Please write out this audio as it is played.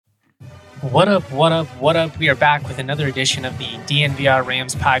What up, what up, what up? We are back with another edition of the DNVR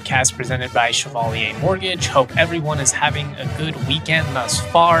Rams podcast presented by Chevalier Mortgage. Hope everyone is having a good weekend thus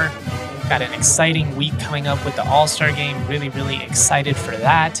far. Got an exciting week coming up with the All-Star game. Really excited for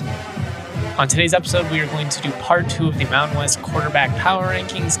that. On today's episode, we are going to do part 2 of the Mountain West quarterback power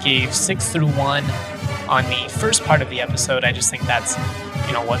rankings. Gave 6 through 1 on the first part of the episode. I just think that's,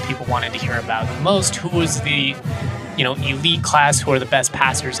 what people wanted to hear about the most. Who was the elite class, who are the best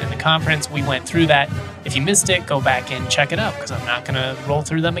passers in the conference. We went through that. If you missed it, go back and check it out because I'm not going to roll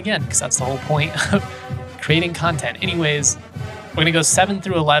through them again because that's the whole point of creating content. Anyways, we're going to go 7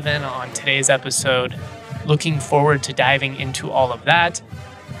 through 11 on today's episode. Looking forward to diving into all of that.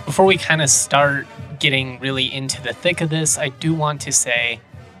 Before we kind of start getting really into the thick of this, I do want to say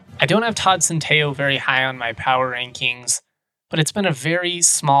I don't have Todd Centeio very high on my power rankings, but it's been a very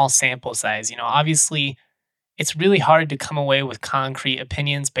small sample size. Obviously, it's really hard to come away with concrete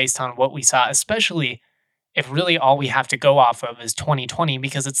opinions based on what we saw, especially if really all we have to go off of is 2020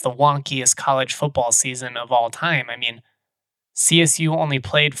 because it's the wonkiest college football season of all time. I mean, CSU only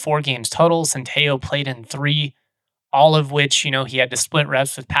played 4 games total. Centeio played in 3, all of which, he had to split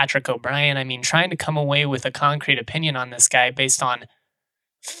reps with Patrick O'Brien. I mean, trying to come away with a concrete opinion on this guy based on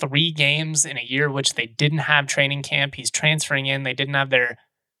 3 games in a year, which they didn't have training camp. He's transferring in. They didn't have their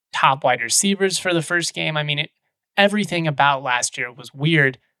top wide receivers for the first game. I mean, everything about last year was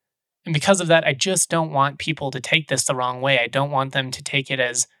weird. And because of that, I just don't want people to take this the wrong way. I don't want them to take it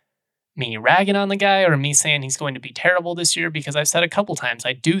as me ragging on the guy or me saying he's going to be terrible this year, because I've said a couple times,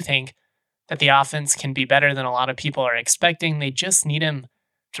 I do think that the offense can be better than a lot of people are expecting. They just need him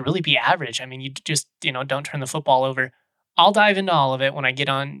to really be average. I mean, you just, don't turn the football over. I'll dive into all of it when I get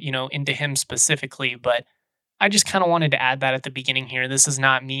on, into him specifically, but I just kind of wanted to add that at the beginning here. This is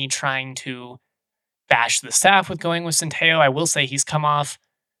not me trying to bash the staff with going with Centeio. I will say he's come off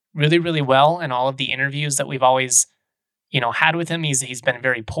really well in all of the interviews that we've always, had with him. He's been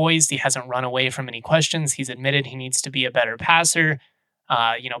very poised. He hasn't run away from any questions. He's admitted he needs to be a better passer,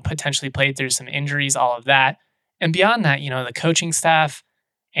 potentially played through some injuries, all of that. And beyond that, the coaching staff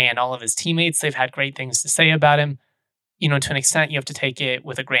and all of his teammates, they've had great things to say about him. To an extent, you have to take it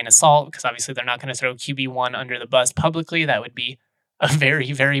with a grain of salt because obviously they're not going to throw QB1 under the bus publicly. That would be a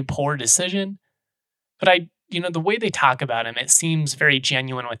very poor decision. But the way they talk about him, it seems very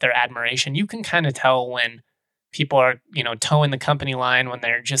genuine with their admiration. You can kind of tell when people are, towing the company line, when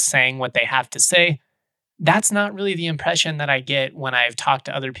they're just saying what they have to say. That's not really the impression that I get when I've talked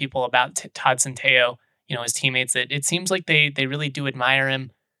to other people about Todd Centeio, his teammates. It seems like they really do admire him.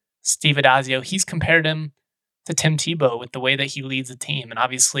 Steve Addazio, he's compared him to Tim Tebow with the way that he leads a team. And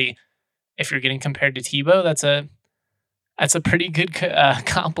obviously, if you're getting compared to Tebow, that's a pretty good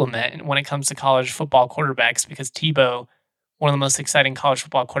compliment when it comes to college football quarterbacks, because Tebow, one of the most exciting college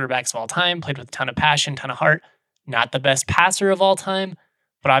football quarterbacks of all time, played with a ton of passion, ton of heart, not the best passer of all time,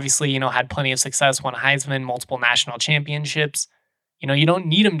 but obviously, had plenty of success, won Heisman, multiple national championships. You don't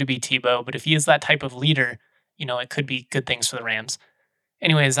need him to be Tebow, but if he is that type of leader, it could be good things for the Rams.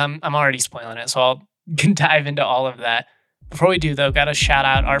 Anyways, I'm already spoiling it, so I'll dive into all of that. Before we do, though, got to shout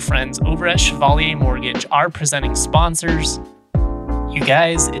out our friends over at Chevalier Mortgage, our presenting sponsors. You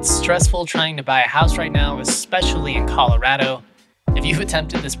guys, it's stressful trying to buy a house right now, especially in Colorado. If you've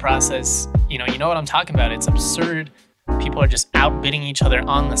attempted this process, you know what I'm talking about. It's absurd. People are just outbidding each other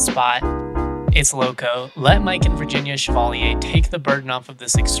on the spot. It's loco. Let Mike and Virginia Chevalier take the burden off of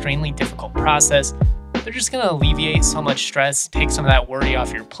this extremely difficult process. They're just going to alleviate so much stress, take some of that worry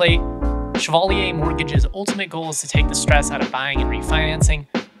off your plate. Chevalier Mortgage's ultimate goal is to take the stress out of buying and refinancing.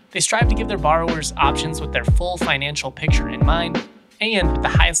 They strive to give their borrowers options with their full financial picture in mind and with the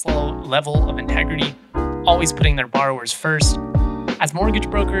highest level of integrity, always putting their borrowers first. As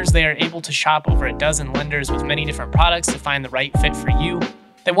mortgage brokers, they are able to shop over a dozen lenders with many different products to find the right fit for you.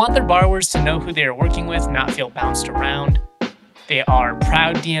 They want their borrowers to know who they are working with, not feel bounced around. They are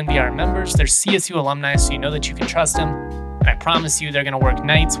proud DNVR members. They're CSU alumni, so you know that you can trust them. And I promise you, they're going to work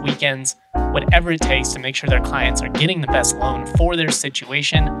nights, weekends, whatever it takes to make sure their clients are getting the best loan for their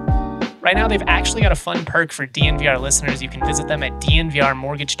situation. Right now, they've actually got a fun perk for DNVR listeners. You can visit them at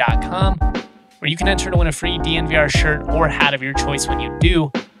dnvrmortgage.com, where you can enter to win a free DNVR shirt or hat of your choice when you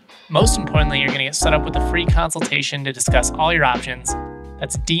do. Most importantly, you're going to get set up with a free consultation to discuss all your options.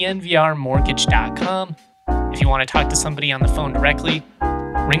 That's dnvrmortgage.com. If you want to talk to somebody on the phone directly,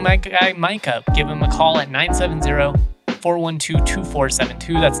 ring my guy Mike up. Give him a call at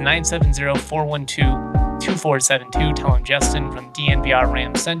 970-412-2472. That's 970-412-2472. Tell him Justin from DNVR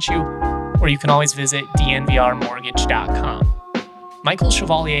Rams sent you. Or you can always visit dnvrmortgage.com. Michael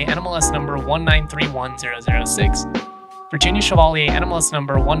Chevalier, NMLS number 1931006. Virginia Chevalier, NMLS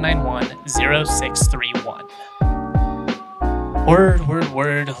number 1910631. Word.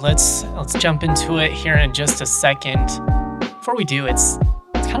 Let's jump into it here in just a second. Before we do, it's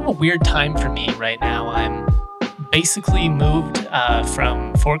kind of a weird time for me right now. I'm basically moved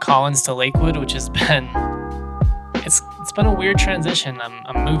from Fort Collins to Lakewood, which has been it's been a weird transition.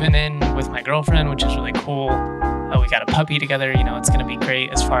 I'm moving in with my girlfriend, which is really cool. We got a puppy together. It's going to be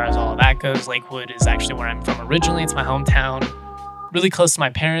great as far as all of that goes. Lakewood is actually where I'm from originally. It's my hometown. Really close to my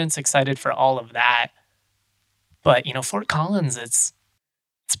parents. Excited for all of that. But, Fort Collins, it's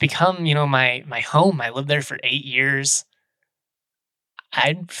become, my home. I lived there for 8 years.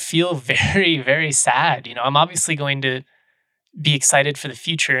 I feel very, very sad. I'm obviously going to be excited for the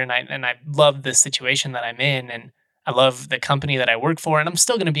future, and I love the situation that I'm in, and I love the company that I work for, and I'm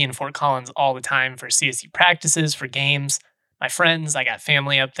still going to be in Fort Collins all the time for CSU practices, for games, my friends. I got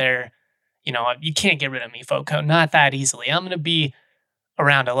family up there. You can't get rid of me, FOCO, not that easily. I'm going to be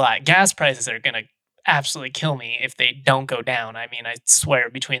around a lot. Gas prices are going to absolutely kill me if they don't go down. I mean, I swear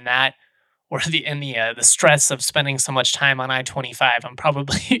between that or the stress of spending so much time on I-25, I'm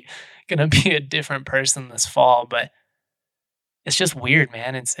probably going to be a different person this fall. But it's just weird,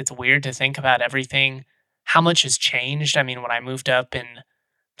 man. It's weird to think about everything, how much has changed. I mean, when I moved up in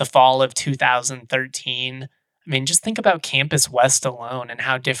the fall of 2013, just think about Campus West alone and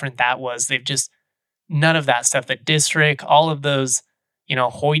how different that was. They've just, none of that stuff, the district, all of those,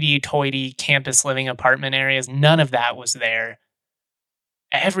 hoity-toity campus living apartment areas, none of that was there.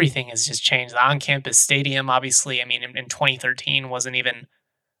 Everything has just changed. The on-campus stadium, obviously, in 2013 wasn't even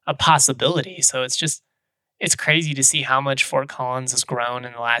a possibility. So it's crazy to see how much Fort Collins has grown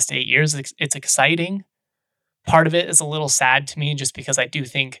in the last 8 years. It's exciting. Part of it is a little sad to me just because I do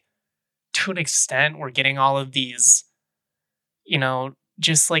think to an extent we're getting all of these,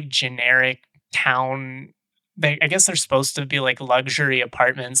 just like generic town. I guess they're supposed to be like luxury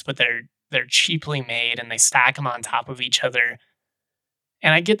apartments, but they're cheaply made and they stack them on top of each other.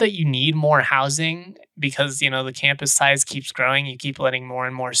 And I get that you need more housing because, the campus size keeps growing. You keep letting more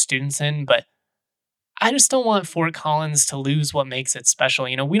and more students in, but I just don't want Fort Collins to lose what makes it special.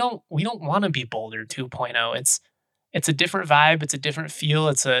 We don't want to be Boulder 2.0. It's a different vibe. It's a different feel.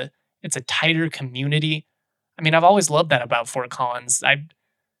 It's a tighter community. I've always loved that about Fort Collins.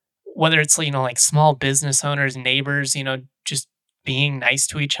 Whether it's, like small business owners, neighbors, just being nice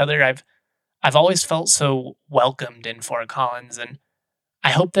to each other. I've always felt so welcomed in Fort Collins, and I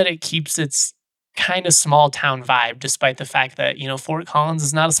hope that it keeps its kind of small town vibe, despite the fact that, Fort Collins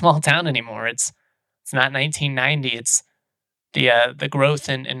is not a small town anymore. It's not 1990. It's the growth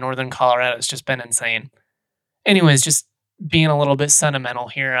in northern Colorado has just been insane. Anyways, just being a little bit sentimental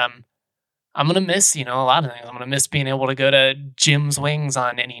here. I'm gonna miss, a lot of things. I'm gonna miss being able to go to Jim's Wings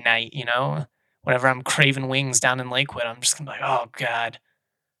on any night. Whenever I'm craving wings down in Lakewood, I'm just gonna be like, oh God,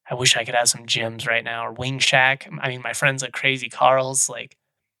 I wish I could have some Jim's right now, or Wing Shack. My friends at Crazy Carl's,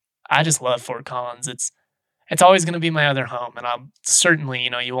 I just love Fort Collins. It's always going to be my other home, and I'll certainly,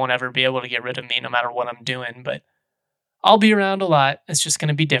 you won't ever be able to get rid of me no matter what I'm doing, but I'll be around a lot. It's just going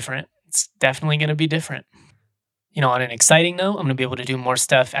to be different. It's definitely going to be different. On an exciting note, I'm going to be able to do more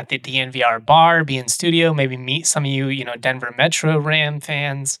stuff at the DNVR bar, be in studio, maybe meet some of you, Denver Metro Ram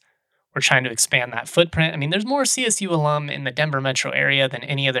fans. We're trying to expand that footprint. There's more CSU alum in the Denver Metro area than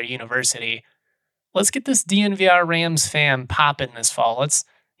any other university. Let's get this DNVR Rams fam popping this fall. Let's,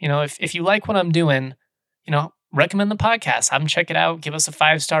 if you like what I'm doing, recommend the podcast. Have them check it out. Give us a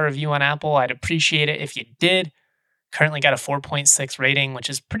 5-star review on Apple. I'd appreciate it if you did. Currently got a 4.6 rating, which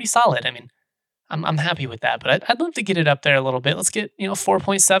is pretty solid. I'm happy with that, but I'd love to get it up there a little bit. Let's get,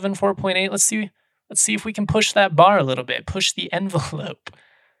 4.7, 4.8. Let's see if we can push that bar a little bit, push the envelope.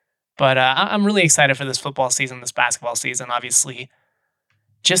 But I'm really excited for this football season, this basketball season. Obviously,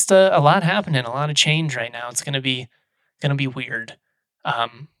 just a lot happening, a lot of change right now. It's gonna be weird. All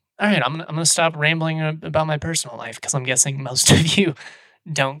right, I'm gonna stop rambling about my personal life because I'm guessing most of you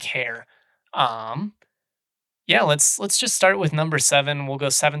don't care. Yeah, let's just start with number 7. We'll go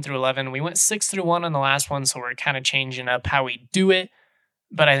 7 through 11. We went 6 through 1 on the last one, so we're kind of changing up how we do it.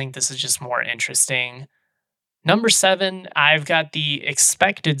 But I think this is just more interesting. Number 7, I've got the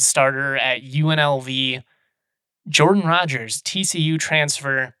expected starter at UNLV, Jordan Rodgers, TCU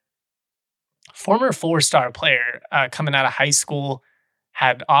transfer, former 4-star player coming out of high school,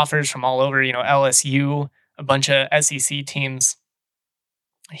 had offers from all over, LSU, a bunch of SEC teams.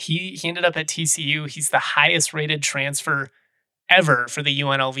 He ended up at TCU. He's the highest rated transfer ever for the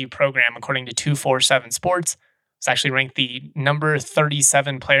UNLV program, according to 247 Sports. It's actually ranked the number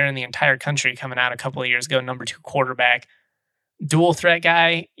 37 player in the entire country coming out a couple of years ago, number 2 quarterback. Dual threat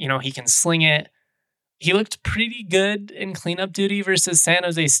guy, he can sling it. he looked pretty good in cleanup duty versus San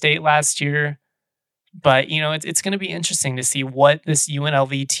Jose State last year. But, it's going to be interesting to see what this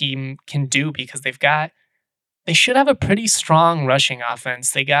UNLV team can do because they should have a pretty strong rushing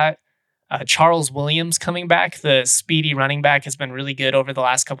offense. They got Charles Williams coming back. The speedy running back has been really good over the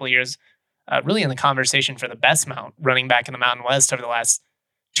last couple of years, really in the conversation for the best running back in the Mountain West over the last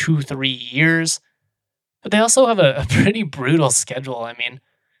 2-3 years. But they also have a pretty brutal schedule. I mean,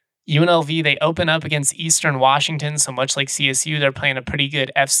 UNLV, they open up against Eastern Washington, so much like CSU, they're playing a pretty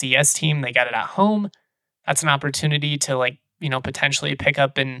good FCS team. They got it at home. That's an opportunity to potentially pick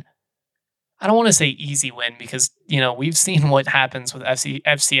up I don't want to say easy win because, we've seen what happens with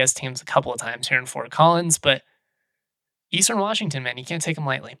FCS teams a couple of times here in Fort Collins, but Eastern Washington, man, you can't take them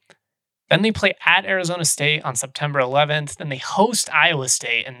lightly. Then they play at Arizona State on September 11th. Then they host Iowa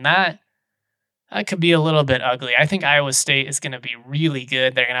State, and that could be a little bit ugly. I think Iowa State is going to be really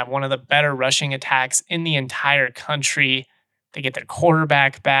good. They're going to have one of the better rushing attacks in the entire country. They get their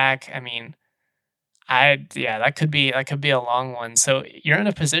quarterback back. I mean, that could be a long one. So you're in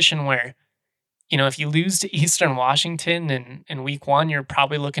a position where, if you lose to Eastern Washington in week 1, you're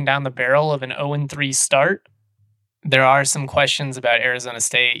probably looking down the barrel of an 0-3 start. There are some questions about Arizona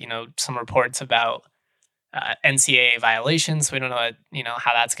State, some reports about NCAA violations. We don't know,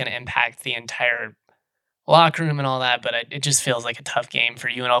 how that's going to impact the entire locker room and all that, but it just feels like a tough game for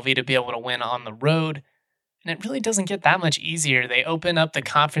UNLV to be able to win on the road. And it really doesn't get that much easier. They open up the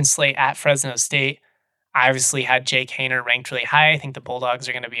conference slate at Fresno State. I obviously had Jake Haener ranked really high. I think the Bulldogs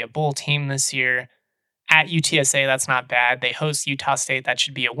are going to be a bowl team this year. At UTSA, that's not bad. They host Utah State. That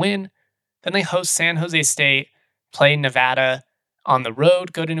should be a win. Then they host San Jose State, play Nevada on the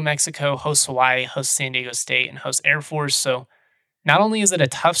road, go to New Mexico, host Hawaii, host San Diego State, and host Air Force. So not only is it a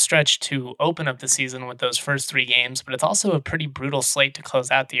tough stretch to open up the season with those first 3 games, but it's also a pretty brutal slate to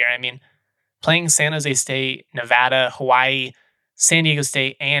close out the year. I mean, playing San Jose State, Nevada, Hawaii, San Diego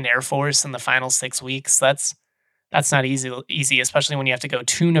State, and Air Force in the final 6 weeks, that's not easy, especially when you have to go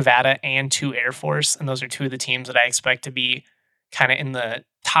to Nevada and to Air Force. And those are 2 of the teams that I expect to be kind of in the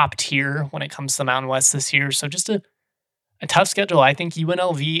top tier when it comes to the Mountain West this year. So just a tough schedule. I think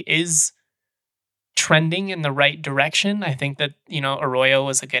UNLV is trending in the right direction. I think that, Arroyo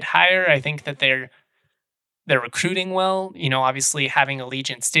was a good hire. I think that they're recruiting well. Obviously having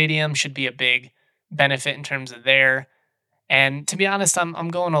Allegiant Stadium should be a big benefit in terms of there. And to be honest, I'm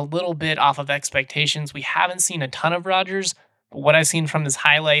going a little bit off of expectations. We haven't seen a ton of Rodgers, but what I've seen from his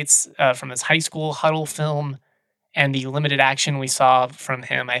highlights, from his high school huddle film, and the limited action we saw from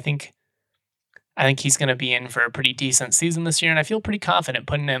him, I think he's going to be in for a pretty decent season this year, and I feel pretty confident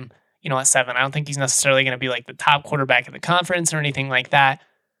putting him, at 7. I don't think he's necessarily going to be like the top quarterback in the conference or anything like that,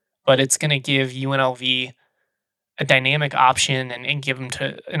 but it's going to give UNLV a dynamic option and give him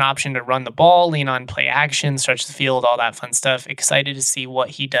an option to run the ball, lean on play action, stretch the field, all that fun stuff. Excited to see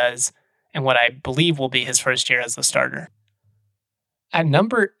what he does and what I believe will be his first year as the starter. At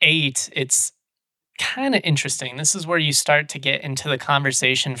number 8, it's kind of interesting. This is where you start to get into the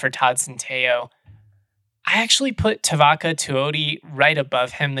conversation for Todd Centeio. I actually put Tavaka Tuodi right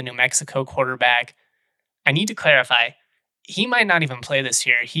above him, the New Mexico quarterback. I need to clarify, he might not even play this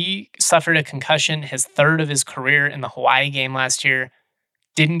year. He suffered a concussion, his 3rd of his career in the Hawaii game last year.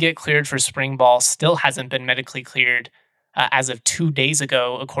 Didn't get cleared for spring ball, still hasn't been medically cleared as of 2 days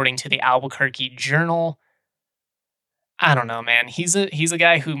ago, according to the Albuquerque Journal. I don't know, man. He's a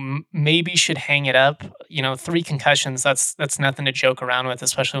guy who maybe should hang it up. 3 concussions, that's nothing to joke around with,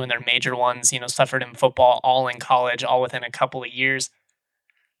 especially when they're major ones, suffered in football, all in college, all within a couple of years.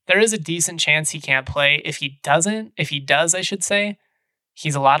 There is a decent chance he can't play. If he does, I should say,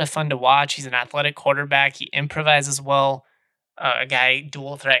 he's a lot of fun to watch. He's an athletic quarterback. He improvises well,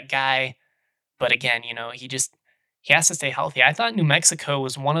 dual threat guy. But again, he has to stay healthy. I thought New Mexico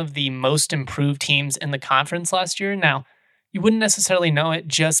was one of the most improved teams in the conference last year. Now, you wouldn't necessarily know it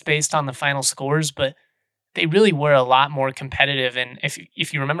just based on the final scores, but they really were a lot more competitive. And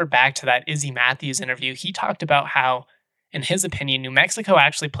if you remember back to that Izzy Matthews interview, he talked about how, in his opinion, New Mexico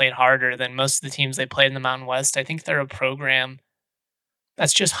actually played harder than most of the teams they played in the Mountain West. I think they're a program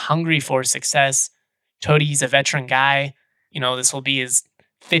that's just hungry for success. Toadi's a veteran guy. This will be his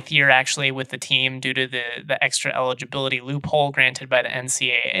 5th year actually with the team due to the extra eligibility loophole granted by the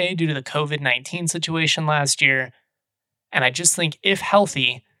NCAA due to the COVID-19 situation last year. And I just think if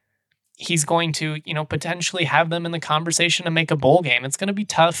healthy, he's going to, potentially have them in the conversation to make a bowl game. It's going to be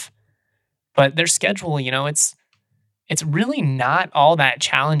tough, but their schedule, it's really not all that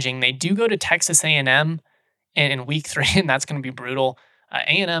challenging. They do go to Texas A&M in week 3, and that's going to be brutal.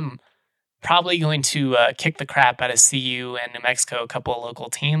 A&M probably going to kick the crap out of CU and New Mexico, a couple of local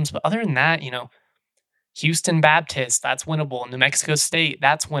teams. But other than that, Houston Baptist, that's winnable. New Mexico State,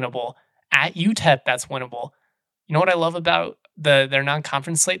 that's winnable. At UTEP, that's winnable. You know what I love about their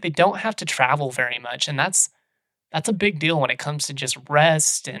non-conference slate? They don't have to travel very much, and that's a big deal when it comes to just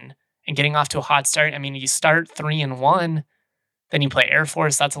rest and getting off to a hot start. I mean, you start 3-1, then you play Air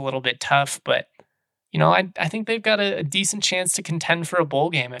Force. That's a little bit tough, but I think they've got a decent chance to contend for a bowl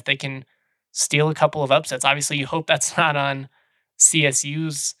game if they can steal a couple of upsets. Obviously, you hope that's not on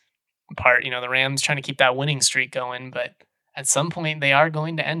CSU's part. The Rams trying to keep that winning streak going, but at some point they are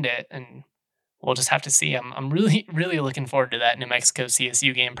going to end it, and we'll just have to see. I'm really, really looking forward to that New Mexico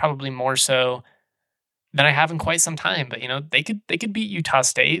CSU game, probably more so than I have in quite some time. But they could beat Utah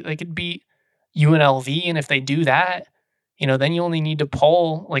State, they could beat UNLV, and if they do that, then you only need to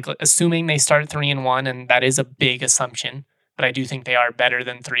poll, like, assuming they start 3-1, and that is a big assumption, but I do think they are better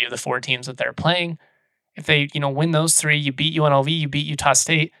than 3 of the 4 teams that they're playing. If they, win those 3, you beat UNLV, you beat Utah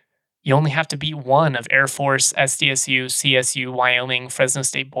State, you only have to beat 1 of Air Force, SDSU, CSU, Wyoming, Fresno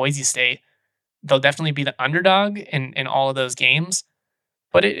State, Boise State. They'll definitely be the underdog in all of those games,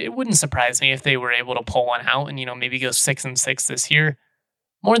 but it wouldn't surprise me if they were able to pull one out and, maybe go 6-6 this year.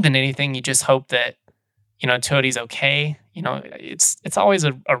 More than anything, you just hope that, Tody's okay. It's always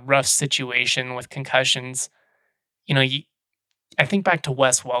a rough situation with concussions. I think back to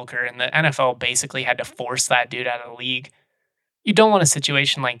Wes Welker, and the NFL basically had to force that dude out of the league. You don't want a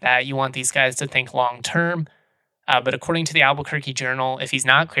situation like that. You want these guys to think long term. But according to the Albuquerque Journal, if he's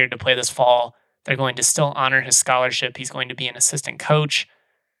not cleared to play this fall, they're going to still honor his scholarship. He's going to be an assistant coach.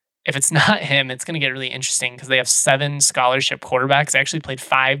 If it's not him, it's going to get really interesting because they have 7 scholarship quarterbacks. They actually played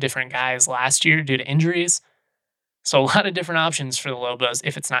 5 different guys last year due to injuries. So a lot of different options for the Lobos.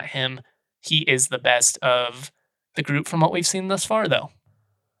 If it's not him, he is the best of the group from what we've seen thus far, though.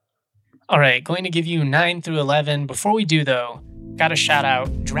 All right, going to give you 9 through 11. Before we do, though, got to shout out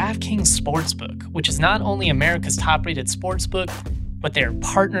DraftKings Sportsbook, which is not only America's top-rated sportsbook, but they're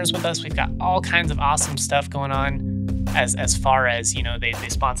partners with us. We've got all kinds of awesome stuff going on as far as, they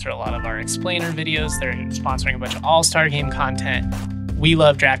sponsor a lot of our explainer videos. They're sponsoring a bunch of all-star game content. We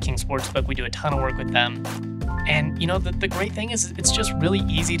love DraftKings Sportsbook. We do a ton of work with them. And, the great thing is it's just really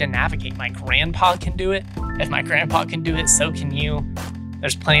easy to navigate. My grandpa can do it. If my grandpa can do it, so can you.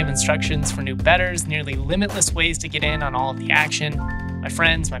 There's plenty of instructions for new bettors, nearly limitless ways to get in on all of the action. My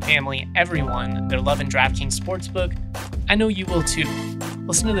friends, my family, everyone, they're loving DraftKings Sportsbook. I know you will too.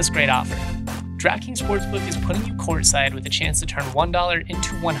 Listen to this great offer. DraftKings Sportsbook is putting you courtside with a chance to turn $1 into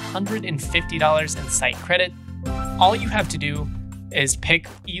 $150 in site credit. All you have to do is pick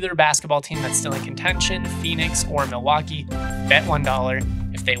either basketball team that's still in contention, Phoenix or Milwaukee. Bet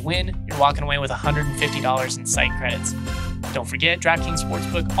 $1. If they win, you're walking away with $150 in site credits. Don't forget, DraftKings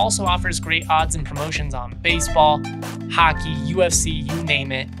Sportsbook also offers great odds and promotions on baseball, hockey, UFC, you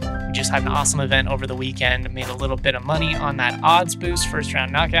name it. We just had an awesome event over the weekend, made a little bit of money on that odds boost first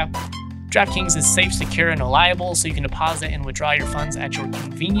round knockout. DraftKings is safe, secure, and reliable, so you can deposit and withdraw your funds at your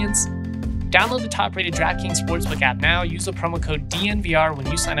convenience. Download the top-rated DraftKings Sportsbook app now. Use the promo code DNVR when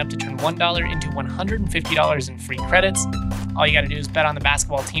you sign up to turn $1 into $150 in free credits. All you got to do is bet on the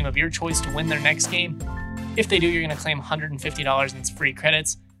basketball team of your choice to win their next game. If they do, you're going to claim $150 in free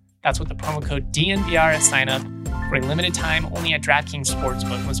credits. That's with the promo code DNVR at sign up for a limited time only at DraftKings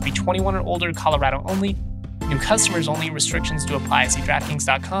Sportsbook. Must be 21 or older, Colorado only. New customers only. Restrictions to apply. See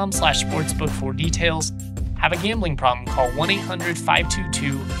DraftKings.com/sportsbook for details. Have a gambling problem? Call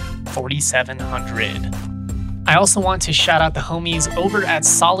 1-800-522-4700. I also want to shout out the homies over at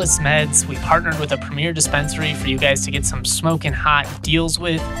Solace Meds. We partnered with a premier dispensary for you guys to get some smoking hot deals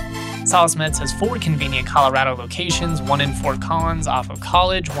with. Solace Meds has 4 convenient Colorado locations, 1 in Fort Collins off of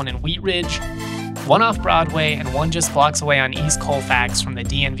College, 1 in Wheat Ridge, 1 off Broadway, and 1 just blocks away on East Colfax from the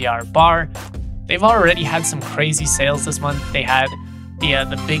DNVR bar. They've already had some crazy sales this month. They had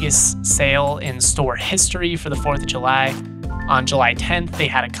the biggest sale in store history for the 4th of July. On July 10th, they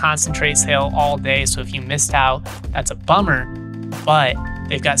had a concentrate sale all day, so if you missed out, that's a bummer, but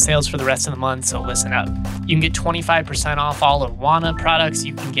they've got sales for the rest of the month, so listen up. You can get 25% off all of Wana products.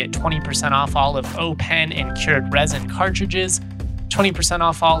 You can get 20% off all of O-Pen and cured resin cartridges, 20%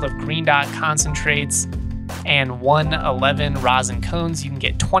 off all of Green Dot concentrates, and 111 rosin cones. You can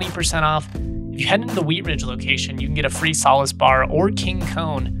get 20% off. If you head into the Wheat Ridge location, you can get a free Solace bar or King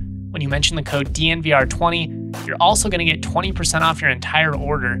Cone when you mention the code DNVR20. You're also going to get 20% off your entire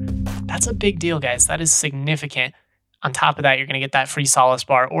order. That's a big deal, guys. That is significant. On top of that, you're going to get that free Solace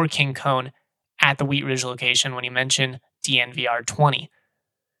bar or King Cone at the Wheat Ridge location when you mention DNVR20.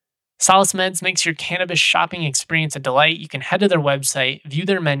 Solace Meds makes your cannabis shopping experience a delight. You can head to their website, view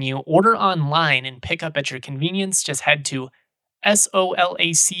their menu, order online, and pick up at your convenience. Just head to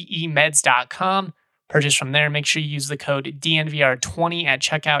SOLACEmeds.com, purchase from there. Make sure you use the code DNVR20 at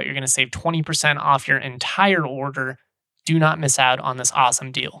checkout. You're going to save 20% off your entire order. Do not miss out on this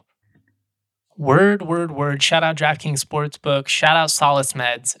awesome deal. Word. Shout out DraftKings Sportsbook. Shout out Solace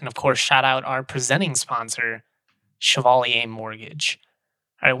Meds. And of course, shout out our presenting sponsor, Chevalier Mortgage.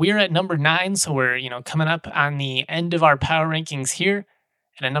 All right, we are at number 9, so we're coming up on the end of our power rankings here.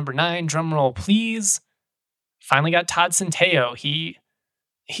 And at number 9, drum roll please, finally got Todd Centeio. He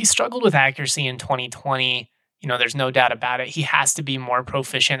struggled with accuracy in 2020. There's no doubt about it. He has to be more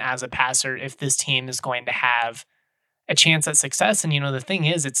proficient as a passer if this team is going to have a chance at success. And the thing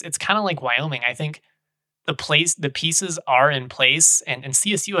is, it's kind of like Wyoming. I think the pieces are in place, and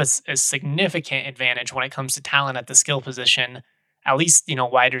CSU has a significant advantage when it comes to talent at the skill position, at least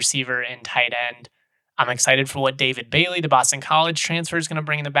wide receiver and tight end. I'm excited for what David Bailey, the Boston College transfer, is going to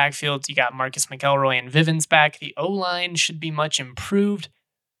bring in the backfield. You got Marcus McElroy and Vivens back. The O-line should be much improved.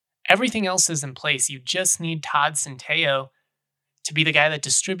 Everything else is in place. You just need Todd Centeio to be the guy that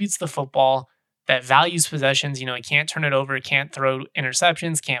distributes the football, that values possessions. He can't turn it over, can't throw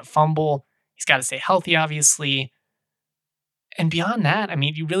interceptions, can't fumble. He's got to stay healthy, obviously. And beyond that,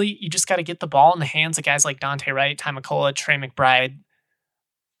 you just got to get the ball in the hands of guys like Dante Wright, Ty McCullough, Trey McBride.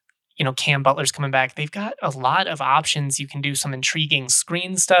 Cam Butler's coming back. They've got a lot of options. You can do some intriguing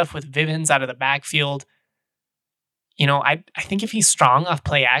screen stuff with Vivens out of the backfield. I think if he's strong off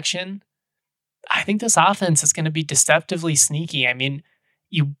play action, I think this offense is going to be deceptively sneaky.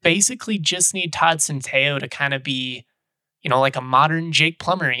 You basically just need Todd Centeio to kind of be, like a modern Jake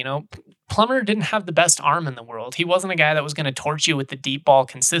Plummer. Plummer didn't have the best arm in the world. He wasn't a guy that was going to torch you with the deep ball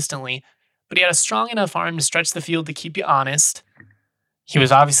consistently, but he had a strong enough arm to stretch the field to keep you honest. He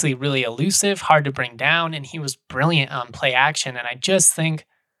was obviously really elusive, hard to bring down, and he was brilliant on play action. And I just think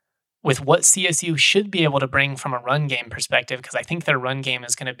with what CSU should be able to bring from a run game perspective, because I think their run game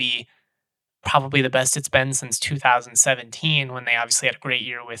is going to be probably the best it's been since 2017, when they obviously had a great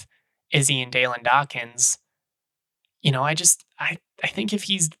year with Izzy and Dalen Dawkins. I think if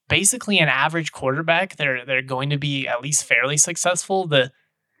he's basically an average quarterback, they're going to be at least fairly successful. The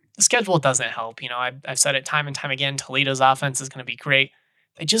schedule doesn't help. I've said it time and time again, Toledo's offense is going to be great.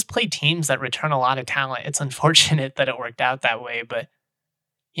 They just play teams that return a lot of talent. It's unfortunate that it worked out that way, but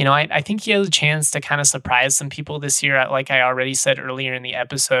I think he has a chance to kind of surprise some people this year. Like I already said earlier in the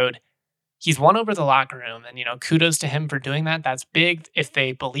episode, he's won over the locker room, and kudos to him for doing that. That's big. If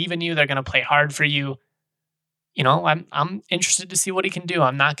they believe in you, they're going to play hard for you. I'm interested to see what he can do.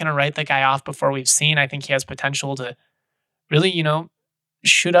 I'm not going to write the guy off before we've seen. I think he has potential to really,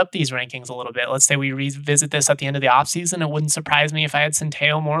 shoot up these rankings a little bit. Let's say we revisit this at the end of the offseason. It wouldn't surprise me if I had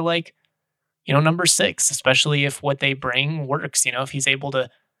Centeio more like, number 6, especially if what they bring works. If he's able to,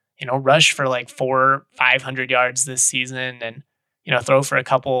 rush for like 400-500 yards this season and, throw for a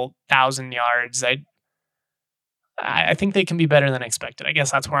couple thousand yards. I think they can be better than expected. I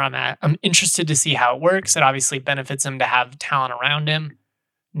guess that's where I'm at. I'm interested to see how it works. It obviously benefits him to have talent around him.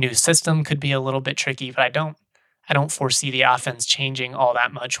 New system could be a little bit tricky, but I don't foresee the offense changing all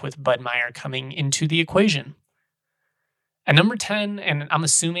that much with Bud Meyer coming into the equation. At number 10, and I'm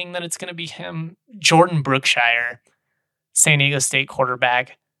assuming that it's going to be him, Jordan Brookshire, San Diego State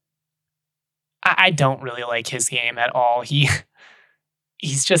quarterback. I don't really like his game at all.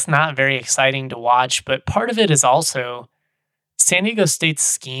 He's just not very exciting to watch, but part of it is also San Diego State's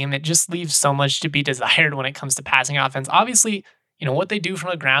scheme. It just leaves so much to be desired when it comes to passing offense. Obviously, what they do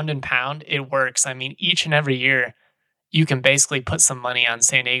from a ground and pound, it works. Each and every year, you can basically put some money on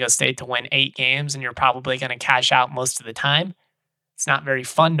San Diego State to win 8 games, and you're probably going to cash out most of the time. It's not very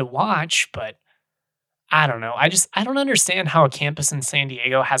fun to watch, but I don't know. I don't understand how a campus in San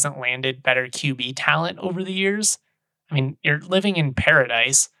Diego hasn't landed better QB talent over the years. You're living in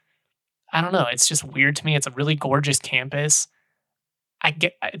paradise. I don't know. It's just weird to me. It's a really gorgeous campus.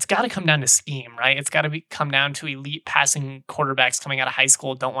 It's got to come down to scheme, right? It's got to come down to elite passing quarterbacks coming out of high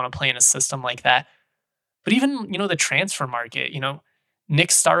school don't want to play in a system like that. But even, the transfer market, Nick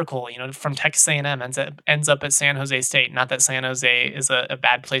Starkel, from Texas A&M ends up at San Jose State. Not that San Jose is a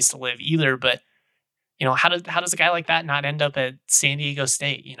bad place to live either, but, how does a guy like that not end up at San Diego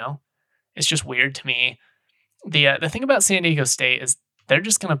State, It's just weird to me. The thing about San Diego State is they're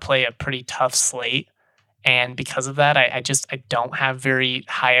just going to play a pretty tough slate. And because of that, I don't have very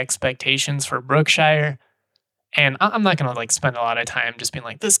high expectations for Brookshire. And I'm not going to spend a lot of time just being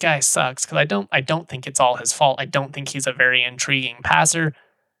like, this guy sucks, because I don't think it's all his fault. I don't think he's a very intriguing passer.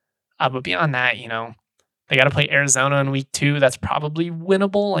 But beyond that, they got to play Arizona in week 2. That's probably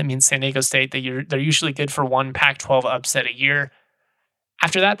winnable. San Diego State, they're usually good for one Pac-12 upset a year.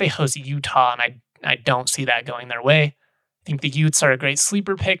 After that, they host Utah, and I don't see that going their way. I think the Utes are a great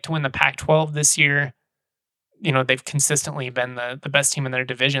sleeper pick to win the Pac-12 this year. they've consistently been the best team in their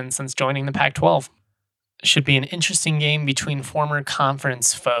division since joining the Pac-12. Should be an interesting game between former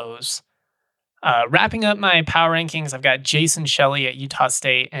conference foes. Wrapping up my power rankings, I've got Jason Shelley at Utah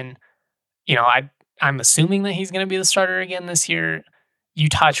State, and I'm assuming that he's going to be the starter again this year.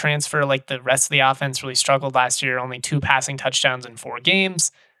 Utah transfer, like the rest of the offense, really struggled last year. Only 2 passing touchdowns in 4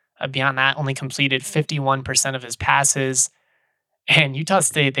 games. Beyond that, only completed 51% of his passes. And Utah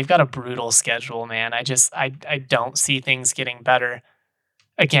State, they've got a brutal schedule, man. I don't see things getting better.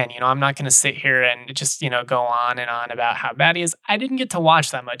 Again, I'm not going to sit here and just, go on and on about how bad he is. I didn't get to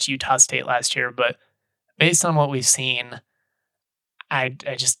watch that much Utah State last year, but based on what we've seen, I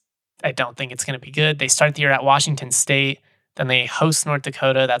don't think it's going to be good. They start the year at Washington State. Then they host North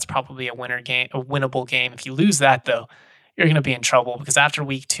Dakota. That's probably a winnable game. If you lose that, though, you're going to be in trouble because after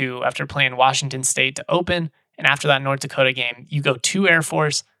week 2, after playing Washington State to open, and after that North Dakota game, you go to Air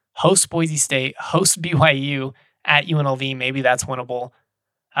Force, host Boise State, host BYU at UNLV. Maybe that's winnable.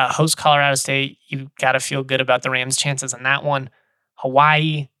 Host Colorado State. You got to feel good about the Rams' chances in that one.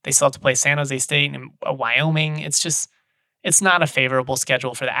 Hawaii, they still have to play San Jose State and Wyoming. It's not a favorable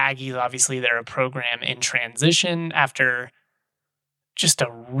schedule for the Aggies. Obviously, they're a program in transition after just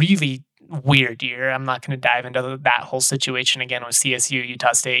a really weird year. I'm not going to dive into that whole situation again with CSU,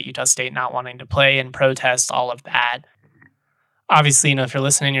 Utah State not wanting to play and protest, all of that. Obviously, if you're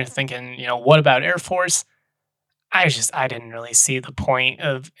listening, you're thinking, what about Air Force? I didn't really see the point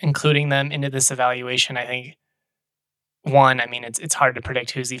of including them into this evaluation. I think, it's hard to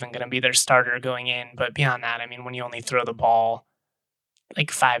predict who's even going to be their starter going in. But beyond that, when you only throw the ball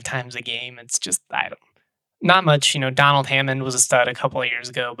like 5 times a game, it's just, not much. Donald Hammond was a stud a couple of years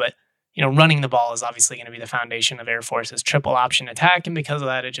ago, but, running the ball is obviously going to be the foundation of Air Force's triple option attack. And because of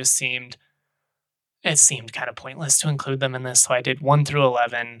that, it seemed kind of pointless to include them in this. So I did 1 through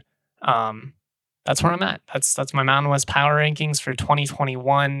 11. That's where I'm at. That's my Mountain West power rankings for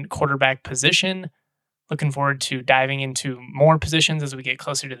 2021 quarterback position. Looking forward to diving into more positions as we get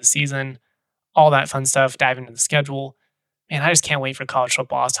closer to the season. All that fun stuff, dive into the schedule. Man, I just can't wait for college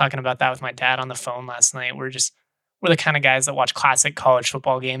football. I was talking about that with my dad on the phone last night. We're the kind of guys that watch classic college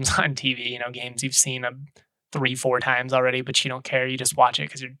football games on TV, games you've seen 3-4 times already, but you don't care. You just watch it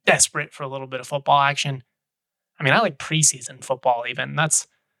because you're desperate for a little bit of football action. I like preseason football even. That's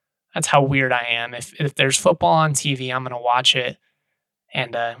how weird I am. If there's football on TV, I'm going to watch it.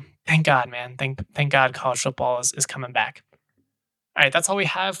 And thank God, man. Thank God college football is coming back. All right, that's all we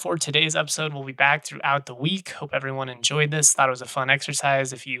have for today's episode. We'll be back throughout the week. Hope everyone enjoyed this. Thought it was a fun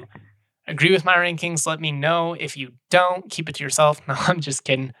exercise. If you agree with my rankings, let me know. If you don't, keep it to yourself. No, I'm just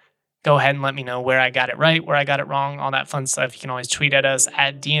kidding. Go ahead and let me know where I got it right, where I got it wrong, all that fun stuff. You can always tweet at us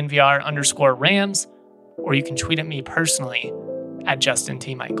at DNVR_Rams, or you can tweet at me personally at Justin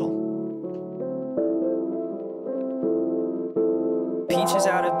T. Michael. Peaches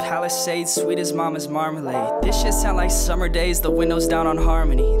out of Palisades, sweet as mama's marmalade. This shit sound like summer days, the windows down on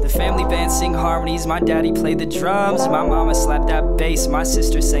Harmony. The family band sing harmonies, my daddy played the drums. My mama slapped that bass, my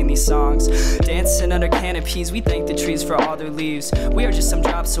sister sang these songs. Dancing under canopies, we thank the trees for all their leaves. We are just some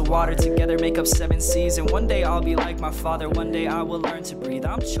drops of water, together make up 7 seas. And one day I'll be like my father, one day I will learn to breathe.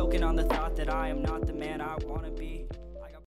 I'm choking on the thought that I am not the man I want.